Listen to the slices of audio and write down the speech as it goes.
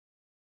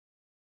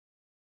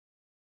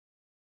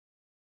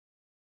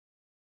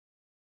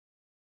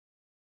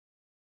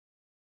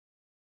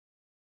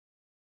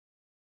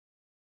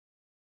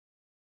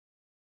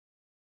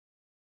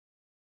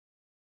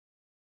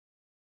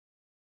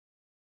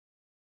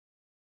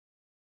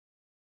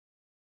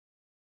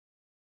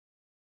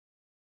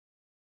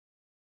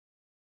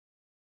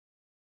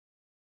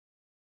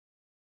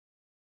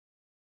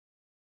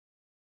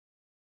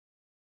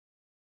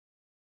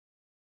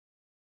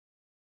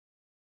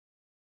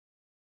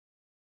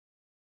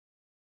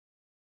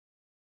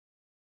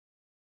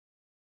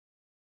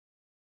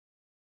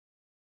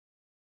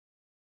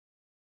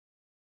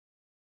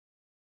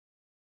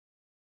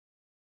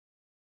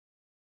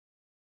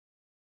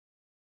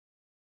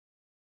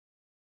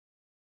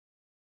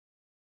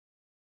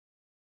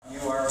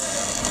are the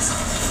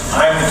county.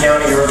 I'm the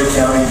county, you're the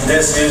county.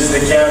 This is the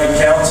county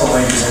council,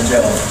 ladies and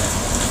gentlemen.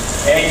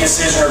 Any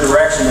decision or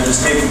direction that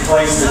is taking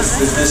place that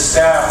this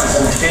staff is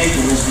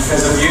undertaking is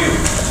because of you.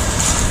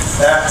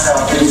 That's how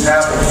things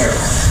happen here.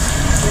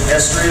 The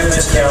history of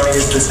this county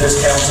is that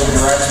this council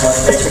directs what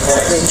takes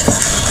place.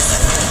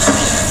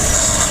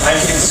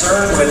 I'm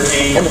concerned with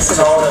the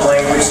tone and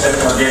language that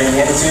we're getting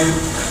into.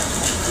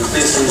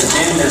 This has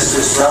been this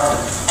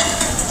disruptive.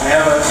 I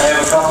have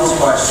a couple of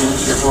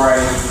questions before I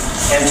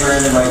enter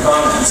into my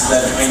comments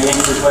that I need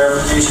for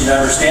clarification to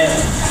understand.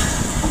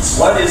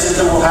 What is it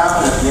that will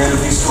happen at the end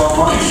of these 12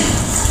 months?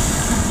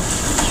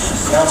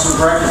 Councilor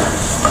Brecken,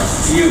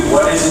 to you,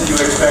 what is it you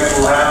expect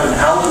will happen?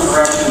 How will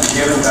direction be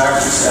given back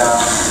to staff?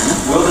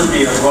 Will there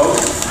be a vote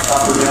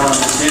up or down on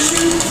this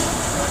issue?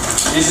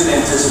 Is it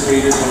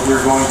anticipated that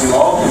we're going to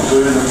all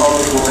conclude and the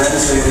public will then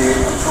say they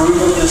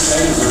approve of this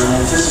thing? Is there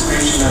an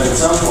anticipation that at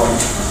some point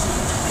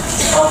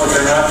the public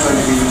are not going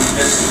to be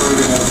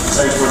disapproving of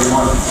Site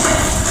 41?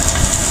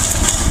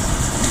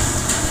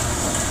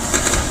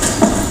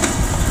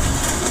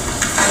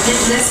 I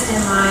did list in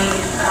my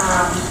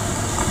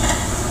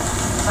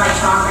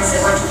talk, I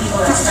said what do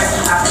people expect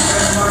to happen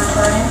during the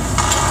moratorium?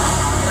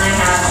 And I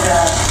had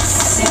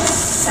 6,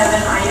 7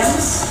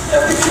 items.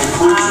 At the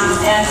conclusion.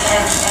 And at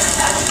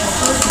the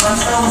conclusion,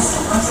 once those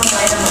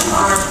items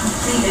are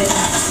completed,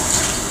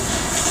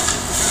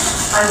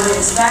 I would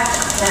expect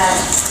that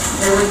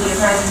there would be a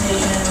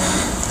presentation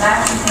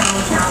back to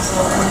county council,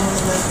 and then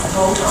we would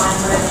vote on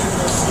whether to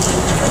proceed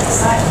with the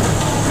site.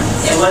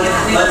 So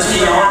let's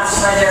be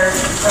honest.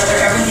 Whether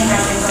everything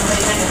has been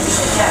completed, and we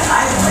said yes,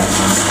 I would like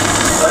to.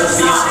 Let's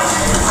be honest.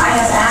 I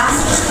have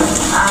asked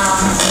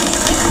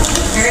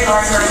very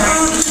large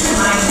organizations in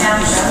my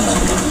township,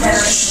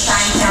 Federation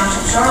of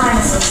Township Shoreline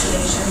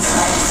Associations.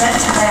 I said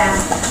to them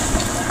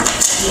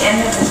at the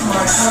end of this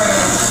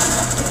moratorium,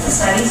 if the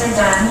studies are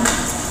done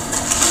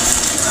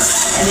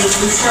and they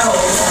do show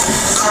that the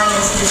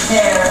science is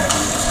there,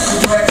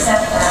 we do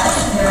accept that,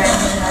 and the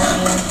answer has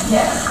been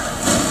yes.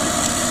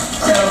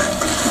 So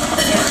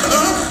if the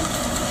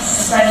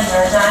studies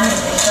are done, if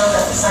they show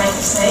that the site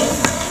is safe,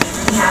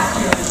 we have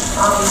to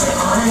obviously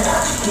honor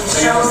that. It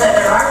shows that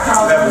there are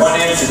problems. We have one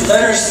entity.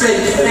 Let her speak.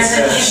 There's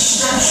an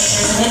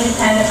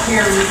independent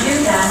peer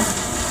review done,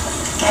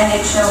 and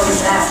it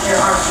shows that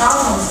there are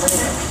problems with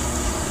it.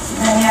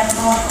 And we have to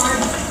go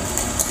accordingly.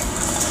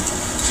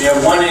 So you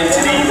have one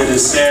entity that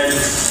has said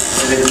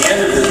that at the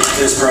end of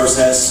this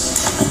process,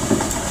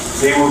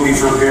 they will be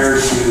prepared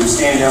to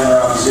stand down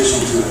their opposition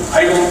to it.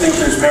 I don't think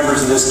there's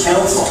members of this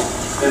council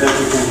that at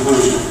the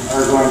conclusion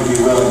are going to be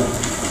willing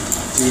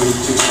to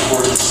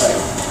support the site.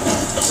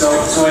 So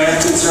I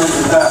have concerns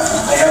with that.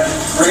 I have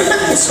great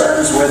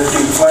concerns with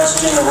the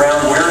question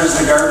around where is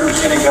the garbage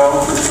going to go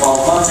for the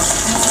 12 months?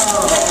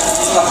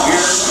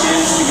 Where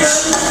is the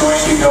garbage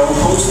going to go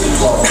post the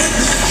 12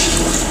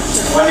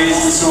 months? What is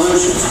the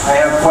solution? I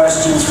have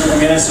questions for the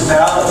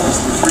municipalities,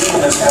 the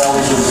 3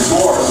 municipalities of the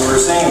 4 who are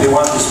saying they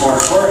want this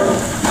moratorium,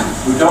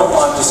 who don't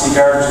want to see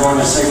garbage going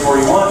to Site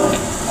 41.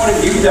 What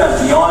have you done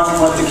beyond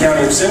what the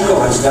county of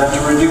Simcoe has done to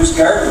reduce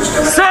garbage?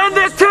 Send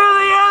it to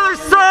the other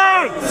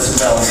side!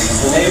 Municipalities,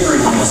 the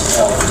neighboring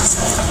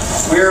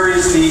municipalities. Where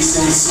is the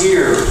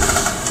sincere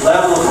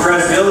level of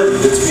credibility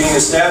that's being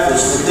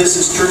established that this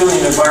is truly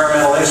an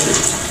environmental issue?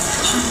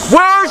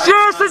 Where's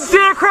your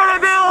sincere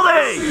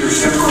credibility?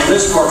 Leadership from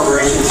this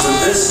corporation, from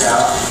this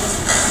staff,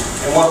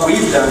 and what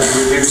we've done to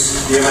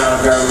reduce the amount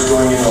of garbage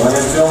going into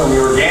landfill and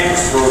the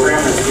organics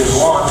program that's been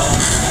launched,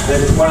 that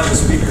one of the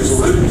speakers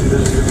alluded to,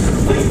 that is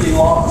completely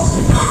lost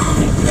in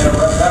a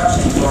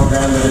reduction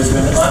program that has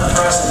been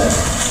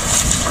unprecedented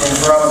in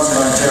the province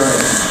of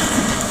Ontario.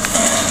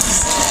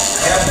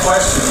 I have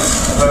questions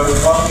about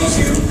what we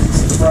do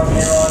from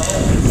here on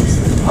in.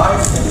 I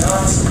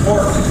cannot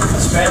support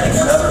spending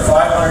another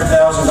 $500,000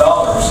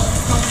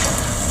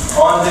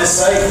 on this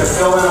site to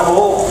fill in a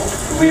hole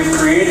that we have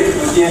created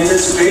with the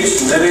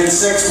anticipation that in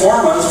 6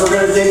 more months we're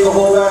going to take the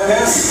hole back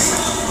in.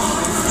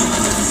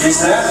 Is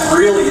that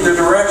really the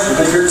direction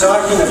that you're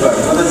talking about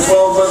with a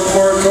 12-month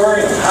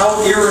moratorium? How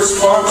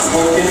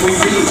irresponsible can we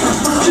be?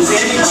 Does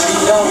anybody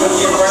know what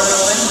the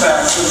environmental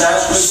impacts of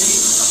that would be?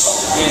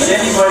 Does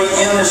anybody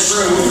in this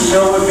room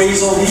know what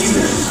Basil Heath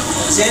is?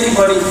 Has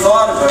anybody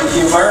thought about the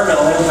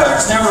environmental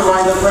impacts, never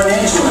mind the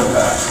financial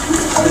impacts,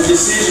 the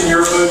decision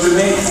you're about to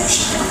make?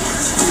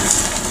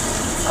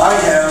 I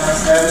have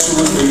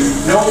absolutely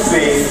no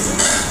faith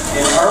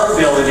in our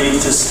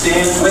ability to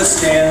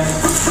withstand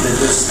the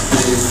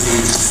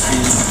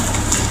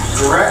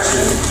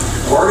direction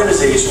of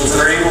organizations that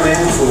are able to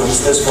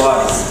influence this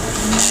body.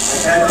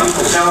 I've had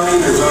people tell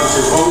me they're going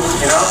to vote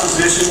in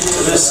opposition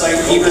to this site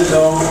even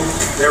though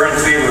they're in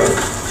favor of it.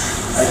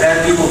 I've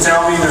had people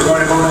tell me they're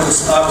going to vote in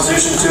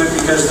opposition to it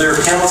because their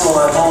council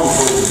at home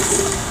voted to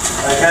it.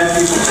 I've had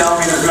people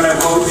tell me they're going to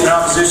vote in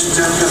opposition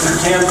to it because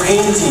their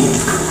campaign team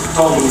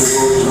told them to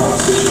vote in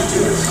opposition to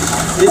it.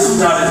 This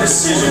is not a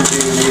decision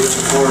being made at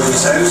the floor of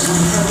this House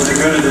for the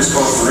good of this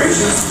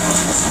corporation.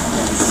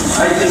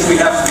 I think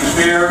we have to be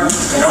fair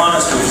and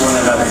honest with one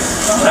another.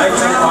 When I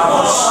took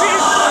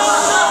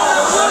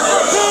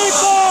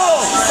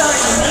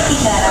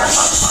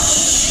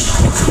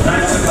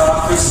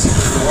office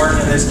to work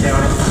in this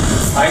county,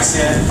 I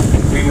said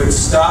we would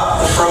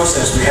stop the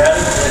process. It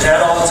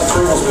had all its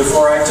approvals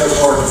before I took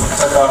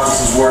office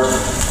as work.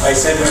 I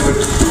said we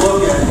would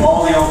look at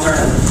all the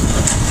alternatives.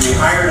 We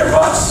hired a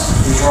bus,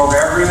 we drove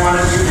every one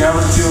of you down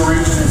to the Fuel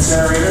Region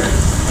Incinerator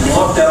and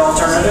looked at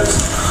alternatives.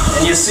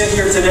 And you sit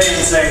here today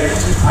and say,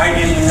 I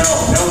didn't know.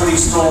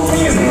 Nobody's told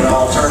me about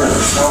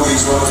alternatives.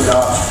 Nobody's looked at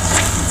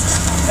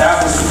options.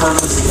 That was the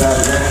purpose of that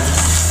event.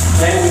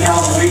 Then we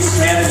held a Waste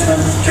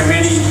Management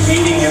Committee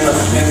meeting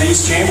in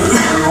these chambers.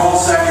 We all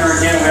sat here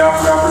again. We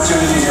offered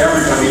opportunity to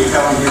everybody to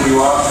come and give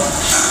you options.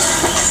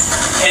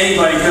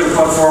 Anybody could have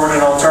put forward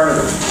an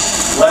alternative.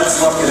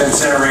 Let's look at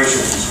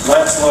incineration.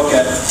 Let's look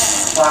at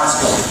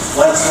Glasgow.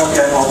 Let's look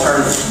at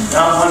alternatives.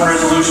 Not one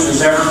resolution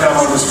has ever come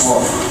on this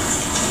floor.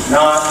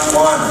 Not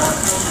one.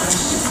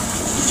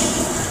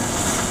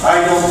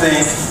 I don't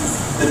think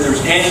that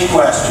there's any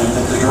question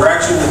that the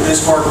direction that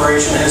this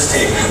corporation has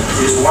taken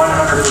is 100%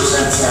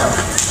 sound.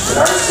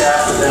 That our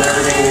staff have done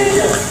everything they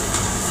can.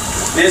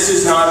 This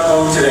is not a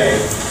vote today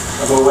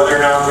about whether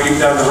or not we've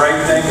done the right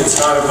thing. It's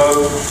not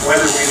about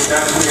whether we've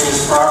done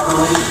things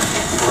properly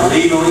or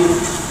legally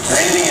or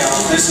anything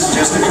else. This is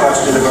just a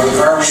question about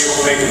are we able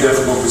to make a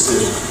difficult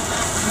decision.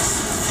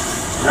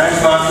 And I'm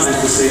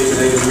confident to say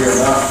today that we are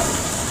not.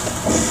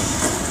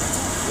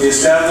 We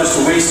established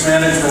a waste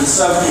management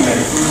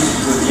subcommittee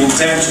with the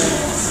intention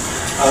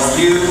of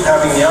you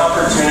having the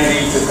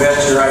opportunity to vet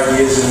your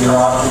ideas and your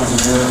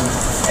options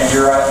and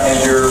your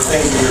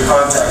things that you're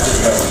contacted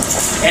about.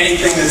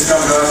 Anything that's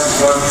come to us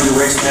has gone through the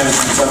waste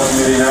management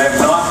subcommittee, and I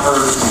have not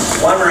heard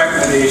one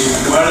recommendation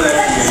come out of that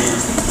committee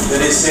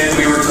that has said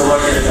we were to look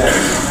at that.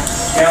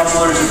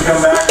 Councillors have come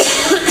back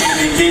on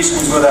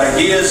vacations with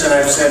ideas, and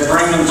I've said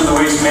bring them to the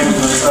waste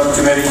management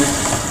subcommittee.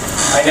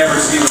 I never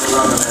see those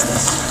on the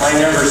minutes. I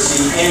never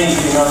see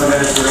anything on the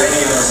minutes where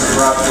any of us have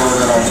brought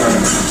forward an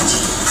alternative.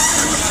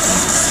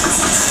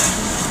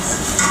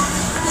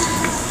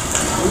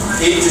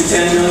 $8 to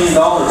 $10 million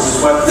is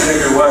what the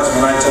figure was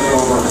when I took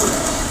over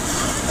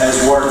as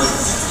warden.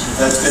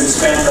 That's been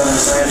spent on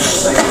this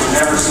landfill site.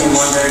 I've never seen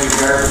one bag of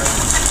garbage.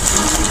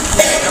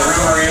 The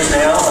rumor is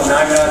now, and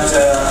I'm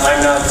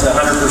not 100%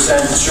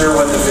 sure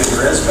what the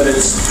figure is, but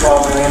it's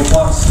 12 million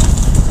plus.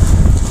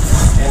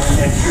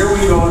 And here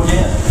we go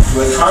again,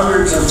 with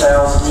hundreds of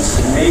thousands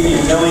and maybe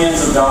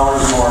millions of dollars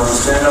more to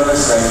spend on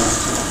this thing,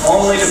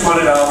 only to put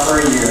it out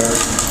for a year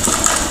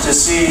to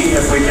see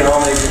if we can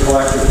all make a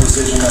collective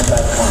decision at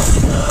that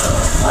point.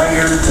 I'm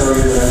here to tell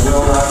you that I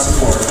will not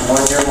support a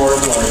one-year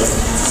moratorium,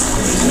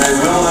 and I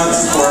will not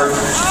support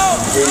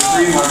a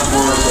 3-month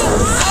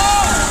moratorium.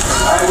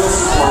 I will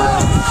support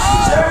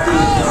exactly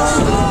the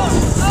council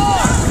needs.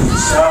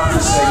 Stop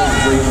this thing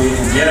completely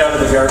and get out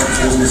of the garbage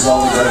business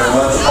altogether and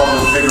let the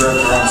public figure out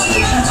their own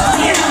solutions.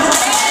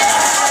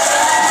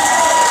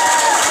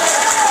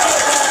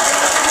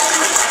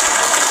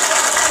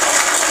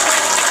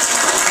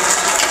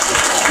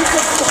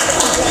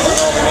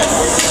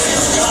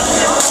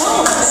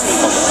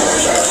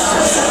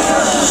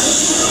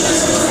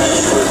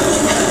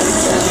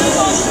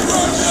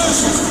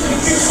 In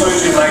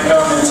conclusion, my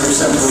comments are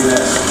simply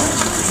this.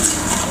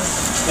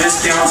 This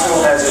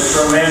council has a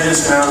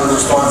tremendous amount of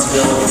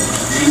responsibility.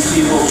 These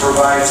people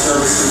provide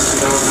services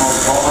to those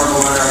most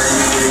vulnerable in our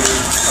community.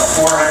 A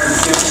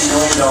 $450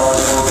 million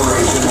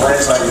corporation led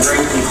by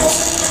great people,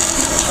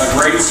 a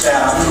great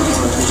staff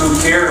who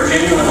care,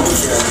 genuinely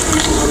care,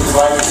 people who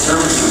provide the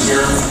services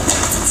here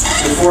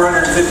to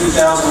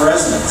 450,000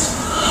 residents.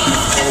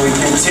 And we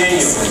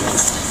continually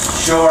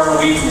show our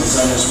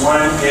weakness on this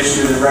one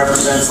issue that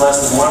represents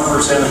less than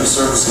 1% of the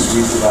services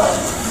we provide.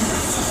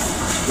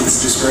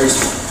 It's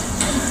disgraceful.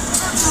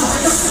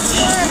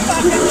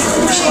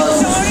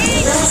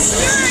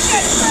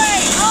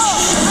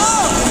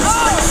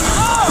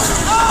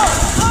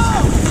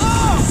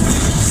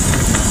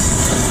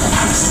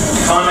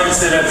 Comments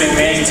that have been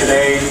made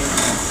today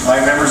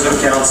by members of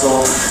council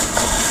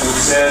who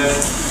said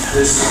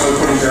this is about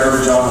putting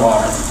garbage on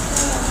water.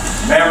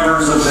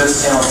 Members of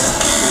this council,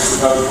 this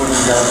is about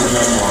putting garbage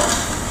on water.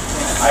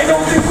 I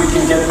don't think we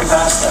can get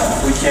past that.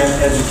 We can't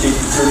educate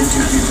the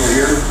 32 people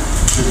here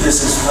that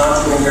this is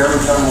not putting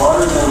garbage on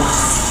water, then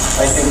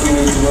I think we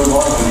need to move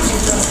on.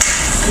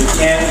 It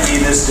can't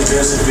be this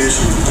divisive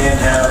issue. We can't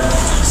have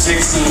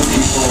 16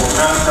 people,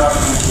 not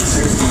talking to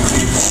 16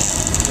 people.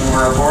 And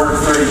we're a board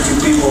of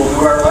 32 people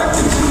who are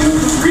elected to do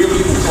really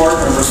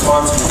important and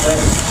responsible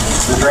things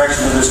in the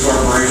direction of this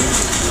corporation.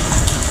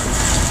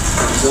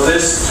 So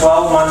this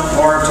 12-month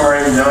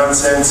moratorium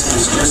nonsense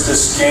is just a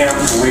scam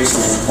to waste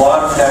a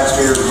lot of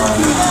taxpayers'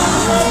 money.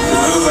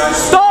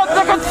 Stop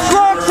the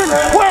construction!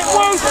 Quit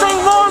wasting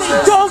money!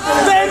 Don't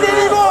spend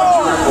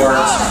anymore!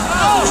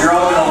 You're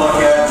all going to look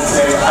at and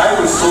say, I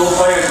was told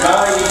by a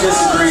guy he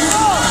disagrees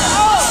with.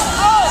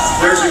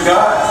 There's a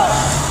guy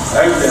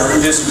out there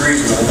who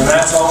disagrees with it, and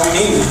that's all we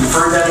need. We've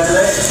heard that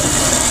today.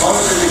 As long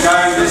as there's a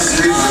guy who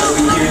disagrees with it,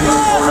 we can't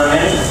move forward on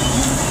anything.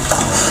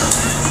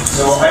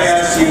 So I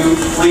ask you,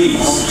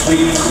 please,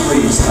 please,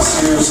 please, to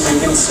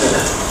seriously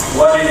consider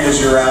what it is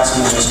you're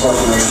asking this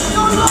corporation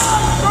to do.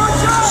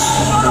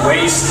 To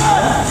waste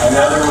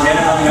another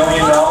minimum $1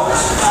 million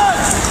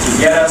to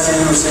get us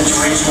into a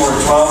situation where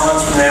 12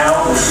 months from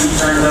now, the heat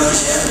turns up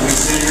again, and we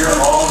sit here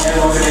all again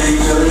looking at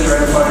each other,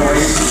 trying to find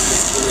ways to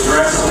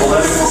address the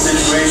political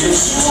situation.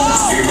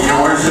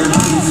 Your Worship,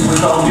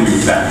 with all due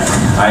respect,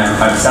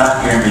 I've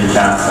sat here and been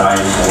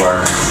chastised for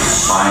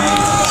my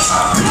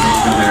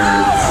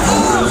particular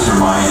motives for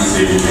my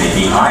decision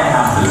making. I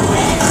have to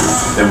believe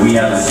that we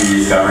have a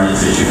serious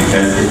governance issue,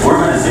 because if we're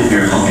going to sit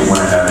here and look at one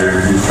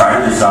another and try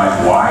to decide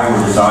why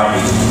we're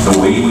deciding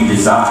the way we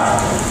decide,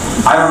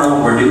 I don't know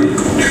what we're doing.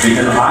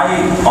 Because I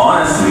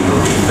honestly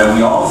believe that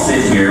we all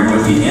sit here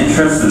with the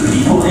interests of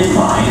people in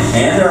mind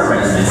and our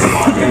residents in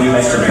mind, and we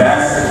make the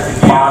best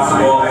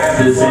possible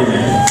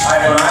decision.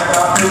 When I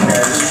got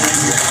prepared,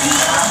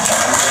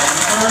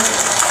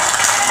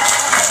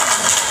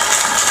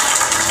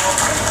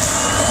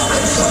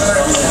 are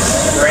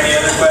there any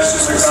other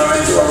questions or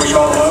comments before we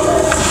call the vote?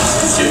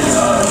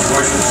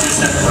 Worship, just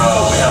that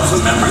we have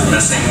some members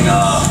missing.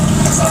 I'd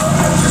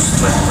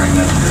just like to bring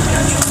that to your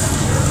attention.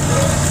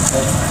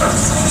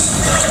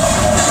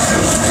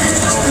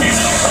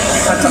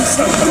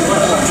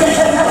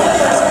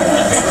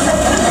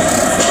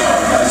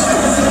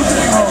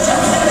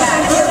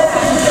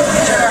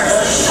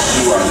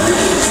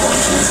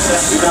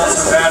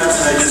 Councilor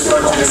Patterson, I just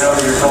want you to know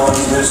that your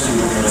colleagues missed you.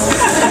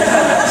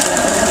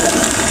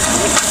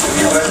 If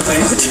you would,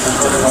 please,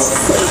 for the vote.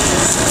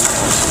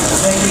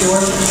 Thank you, Your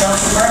Worship.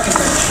 Councilor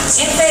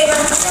Breckenridge. In favor.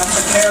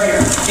 Councilor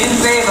Carrier. In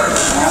favor.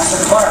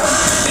 Councilor Clark.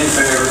 In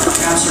favor.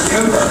 Councilor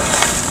Cooper.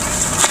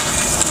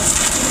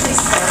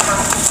 Please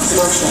clarify.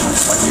 For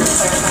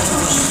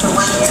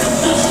 1 year.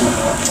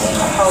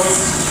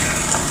 Opposed.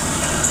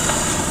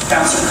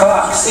 Councilor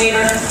Cox.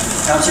 Favor.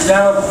 Councilor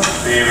Dowd.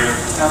 Favor.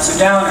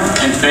 Councilor Downer.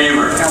 In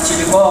favor.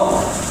 Councilor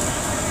Duval.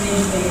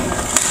 In favor.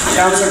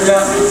 Councilor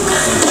Duffy.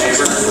 In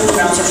favor.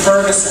 Councilor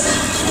Ferguson.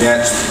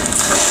 Yes.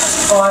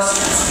 Councilor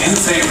Foster. In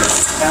favor.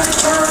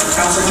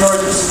 Councilor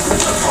Georges.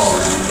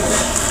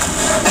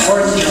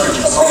 Gordon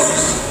Georges.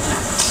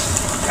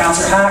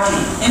 Councilor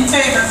Hockey. In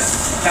favor.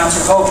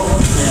 Councilor Hope.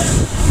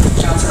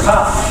 Councilor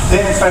Huff.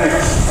 In favor.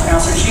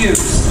 Councilor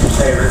Hughes. In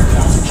favor.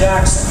 Councilor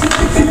Jackson.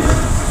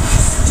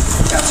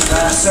 Councilor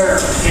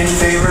Lasser. In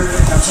favor.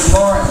 Councilor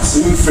Lawrence.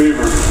 In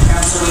favor.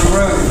 Councilor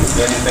LaRue.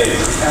 In favor.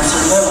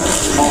 Councilor Little.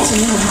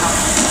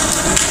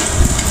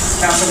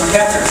 Councilor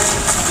McKetter.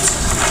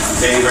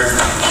 In favor.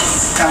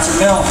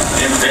 Councilor Milne.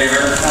 In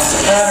favor.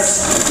 Councilor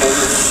Patterson. In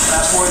favor.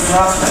 Last word,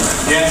 Ruffman.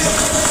 Yes.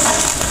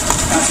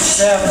 Councilor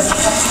Seven.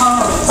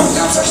 Opposed.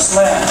 Councilor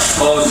Sled.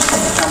 Opposed.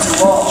 Councilor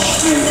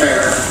Walsh. In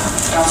favor.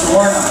 Councilor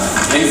Warnock.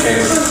 In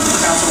favor.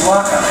 Councilor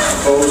Waka.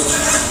 Opposed.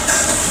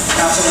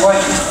 Councilor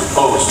White.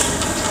 Opposed.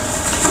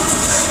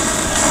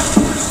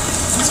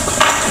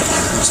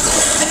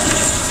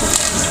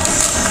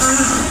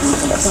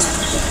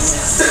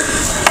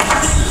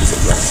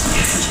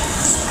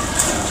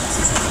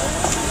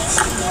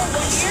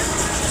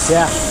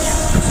 Yeah.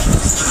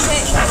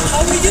 Okay, how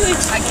are we doing? We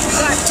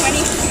got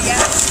 20, yeah.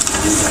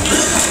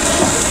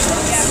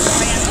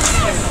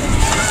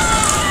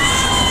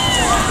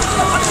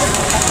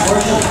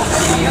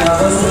 The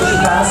resolution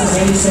passes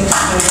 86 in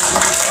favor.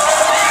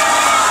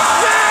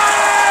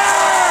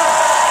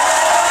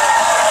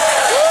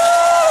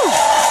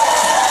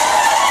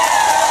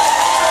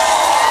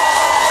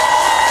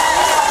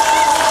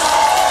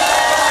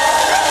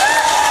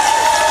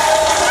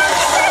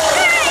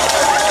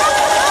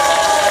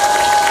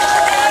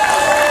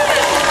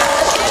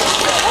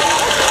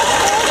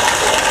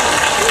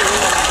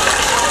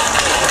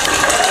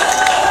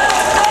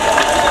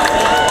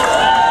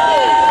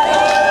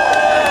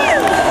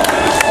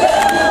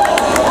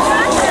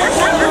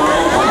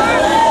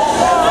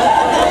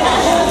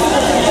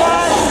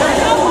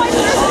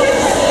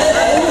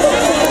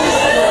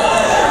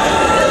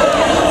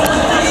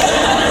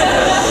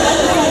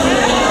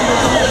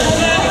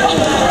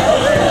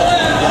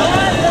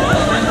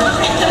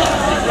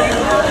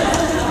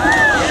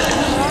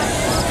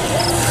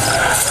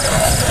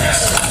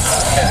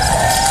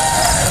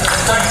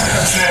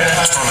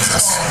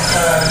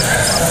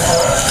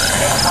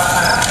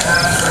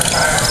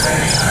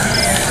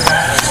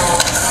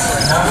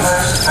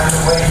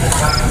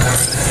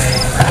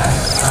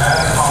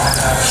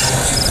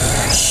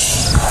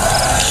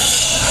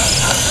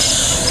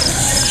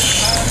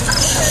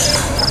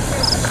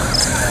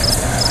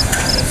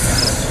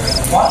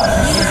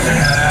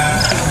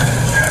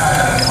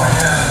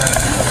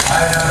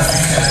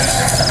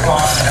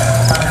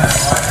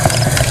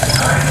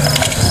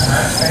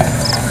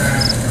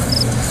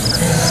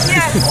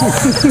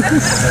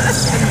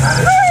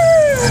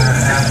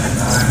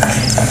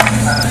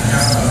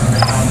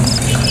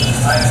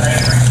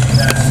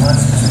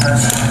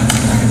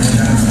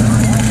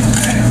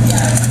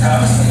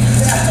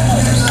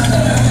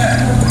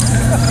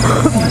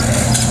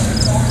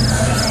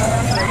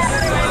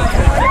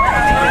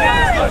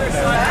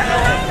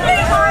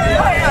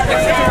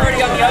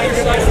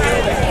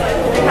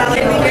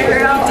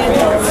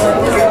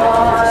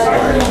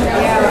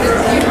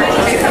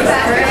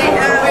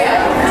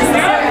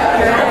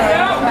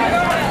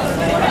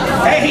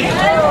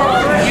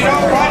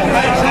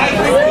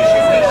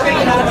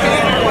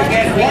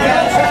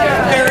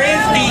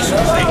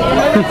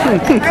 We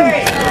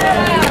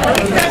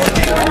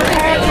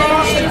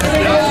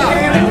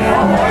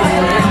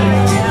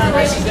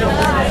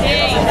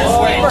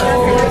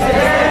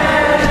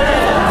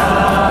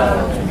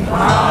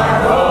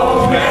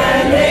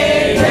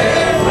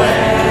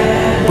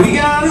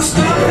gotta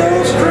stop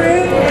those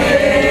great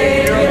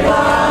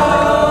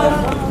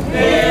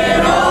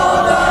in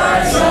all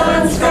thy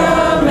sons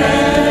coming.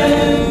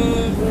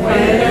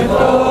 With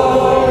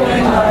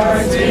glowing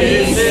hearts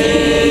we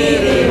see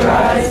thee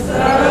rise,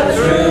 the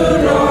true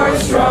north,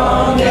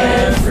 strong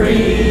and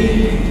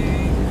free.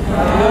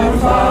 From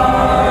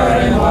far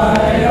and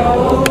wide,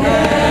 O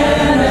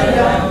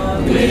Canada,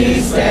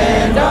 we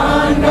stand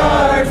on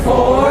guard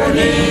for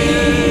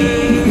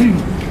thee.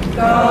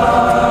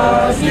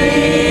 God's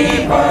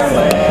deep our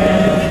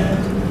land,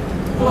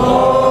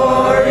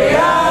 glorious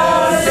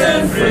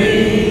and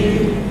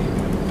free.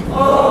 O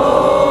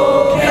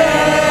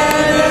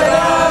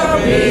Canada,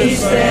 we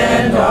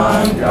stand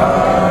on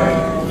guard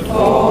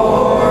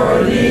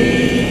for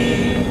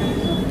thee.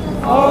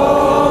 O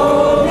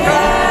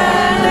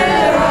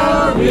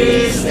Canada, we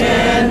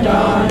stand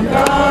on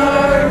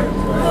guard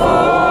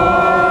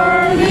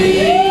for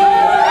thee.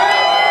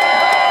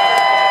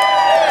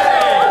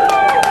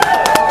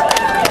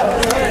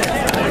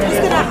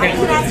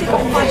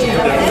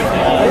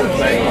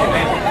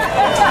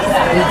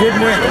 We did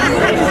win.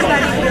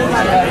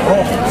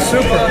 Oh,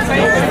 super.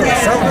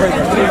 Celebrate.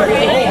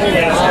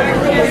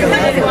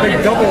 Big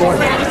double one.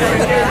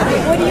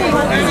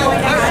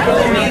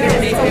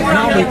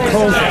 Now we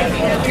close it.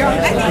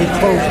 We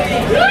close it.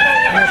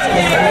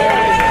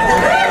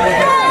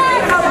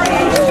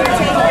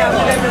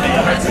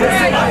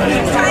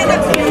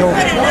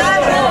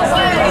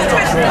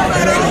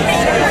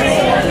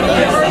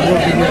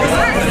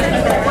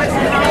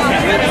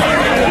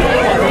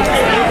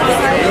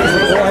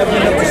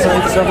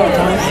 Several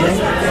times,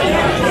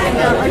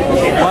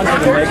 wanted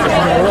to make it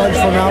on the road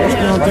from Alice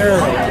down there.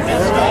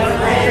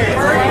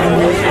 And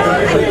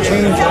we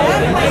changed the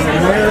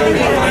mayor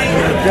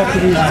and the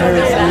deputies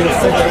married to the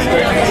officials.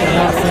 And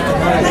now I think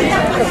about it.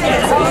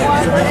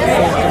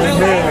 The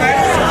mayor.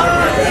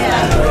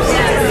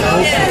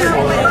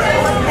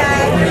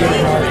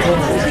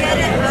 Get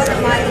it out of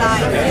my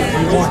life.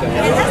 We want it.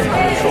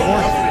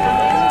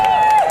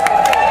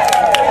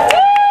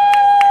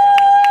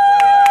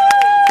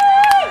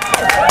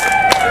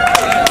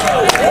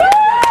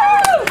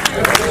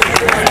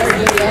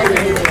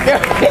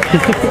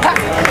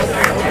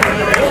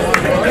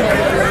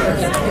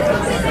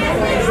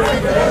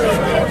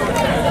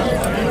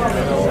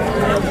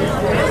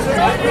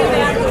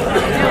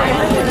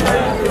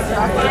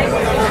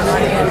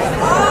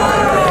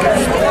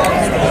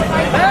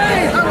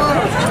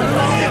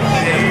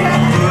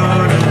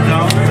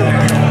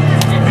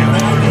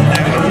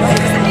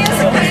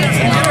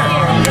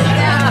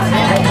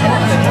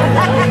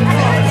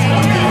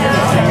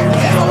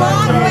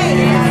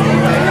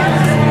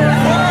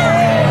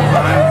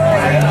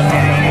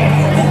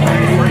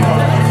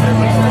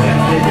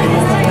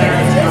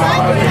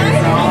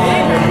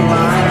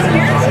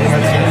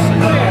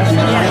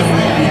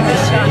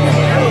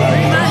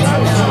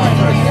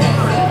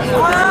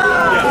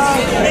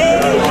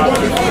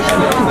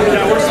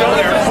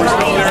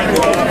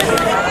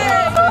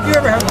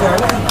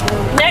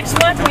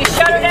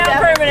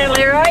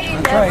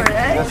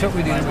 That's what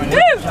we do.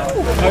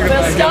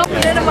 We'll stop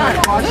it in a month.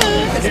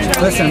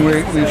 Listen,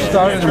 we've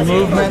started a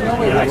movement.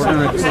 We're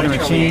going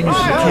to change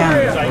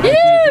Canada.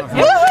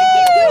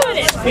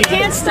 We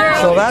can't stop.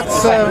 So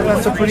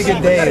that's a pretty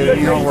good day.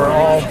 You know, we're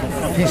all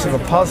a piece of a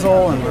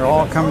puzzle, and we're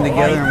all coming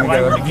together, and we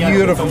got a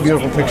beautiful,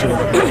 beautiful picture of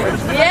it.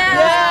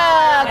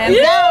 Yeah. And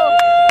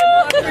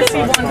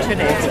won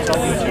today.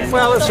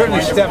 Well, it's certainly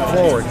a step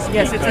forward.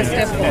 Yes, it's a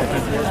step forward.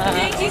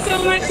 Thank you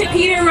so much to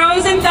Peter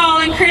Rosenthal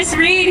and Chris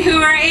Reed,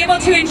 who are able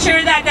to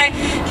ensure that the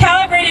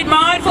calibrated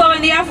mod flow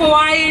in the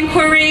FOI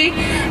inquiry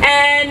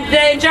and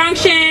the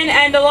injunction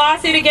and the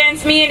lawsuit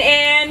against me and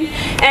Ann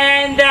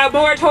and the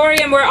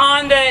moratorium were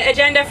on the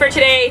agenda for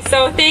today.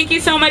 So thank you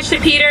so much to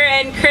Peter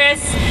and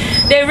Chris.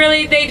 They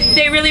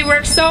really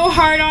worked so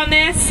hard on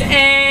this,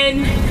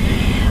 and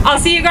I'll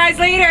see you guys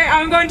later.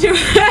 I'm going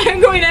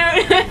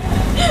out.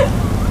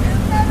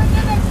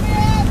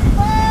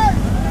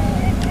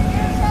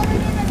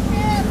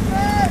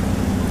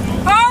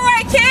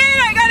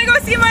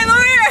 See my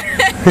lawyer.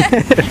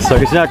 So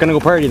he's not going to go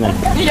party then?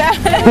 Yeah.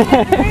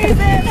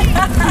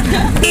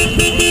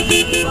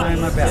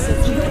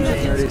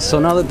 So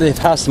now that they've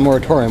passed the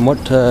moratorium,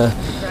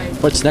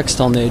 what's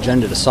next on the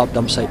agenda to stop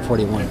dump site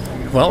 41?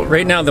 Well,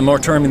 right now the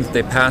moratorium that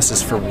they passed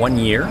is for 1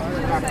 year.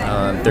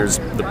 There's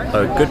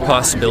a good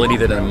possibility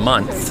that in a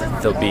month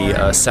there'll be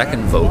a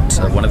second vote.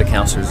 One of the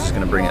councillors is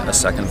going to bring a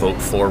second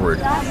vote forward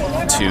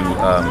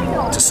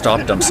to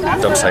stop dump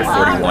site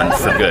 41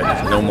 for good.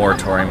 No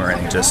moratorium or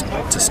anything, just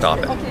to stop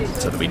it.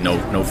 So there'll be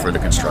no further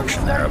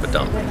construction there of a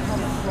dump.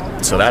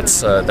 So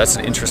that's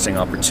an interesting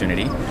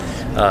opportunity.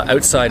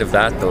 Outside of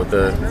that, though,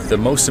 the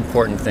most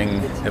important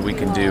thing that we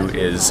can do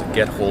is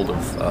get hold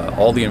of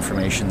all the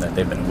information that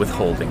they've been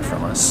withholding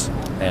from us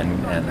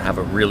and have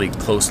a really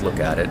close look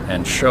at it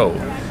and show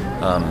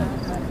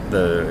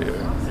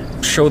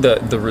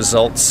the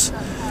results.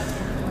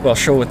 Well,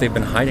 show what they've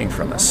been hiding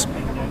from us.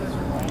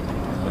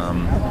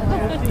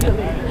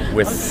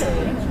 With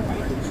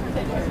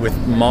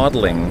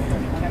modeling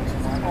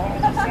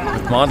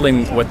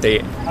what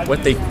they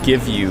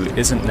give you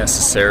isn't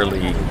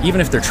necessarily,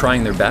 even if they're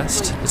trying their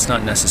best, it's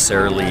not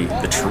necessarily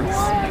the truth.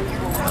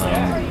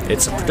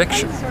 It's a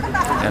prediction.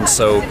 And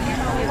so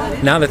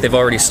now that they've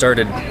already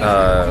started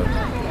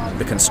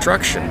the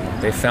construction,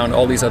 they found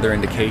all these other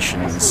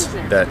indications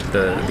that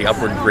the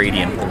upward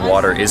gradient, the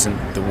water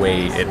isn't the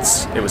way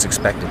it was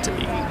expected to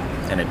be,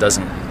 and it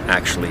doesn't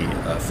actually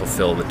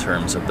fulfill the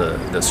terms of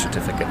the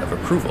certificate of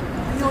approval.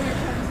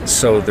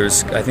 So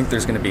I think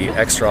there's going to be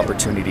extra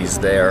opportunities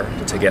there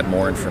to get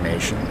more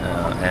information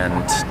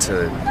and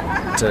to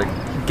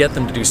get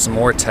them to do some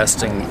more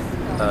testing.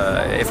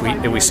 If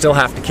we still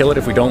have to kill it,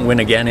 if we don't win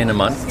again in a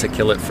month to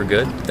kill it for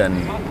good, then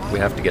we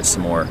have to get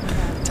some more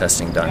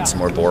testing done, some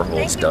more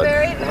boreholes dug.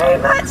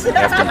 We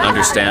have to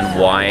understand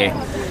why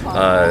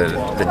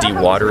the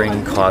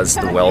dewatering caused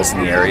the wells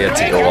in the area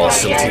to go all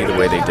silty the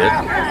way they did.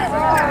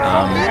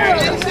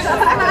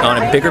 On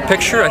a bigger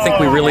picture, I think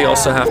we really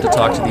also have to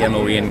talk to the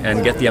MOE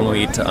and get the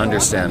MOE to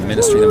understand,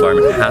 Ministry of the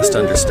Environment has to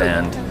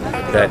understand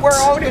that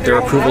their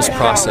approvals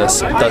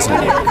process doesn't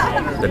work,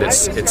 that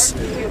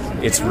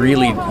it's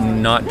really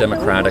not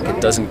democratic.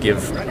 It doesn't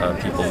give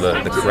people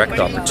the correct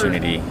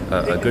opportunity,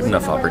 a good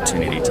enough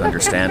opportunity to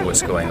understand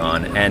what's going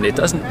on, and it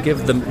doesn't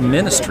give the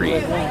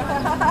ministry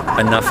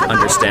enough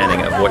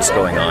understanding of what's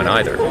going on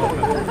either.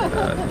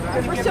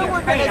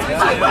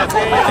 I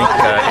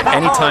think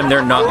anytime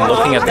they're not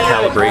looking at the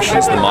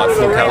calibrations, the mod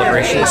flow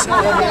calibrations,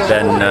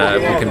 then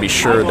we can be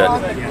sure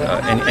that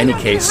in any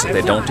case, if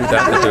they don't do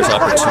that, that there's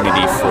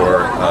opportunity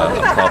for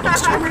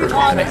problems to occur,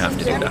 and they have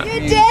to do that. You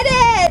did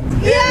it!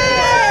 Yay!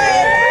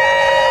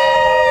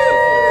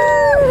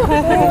 We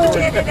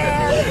did it!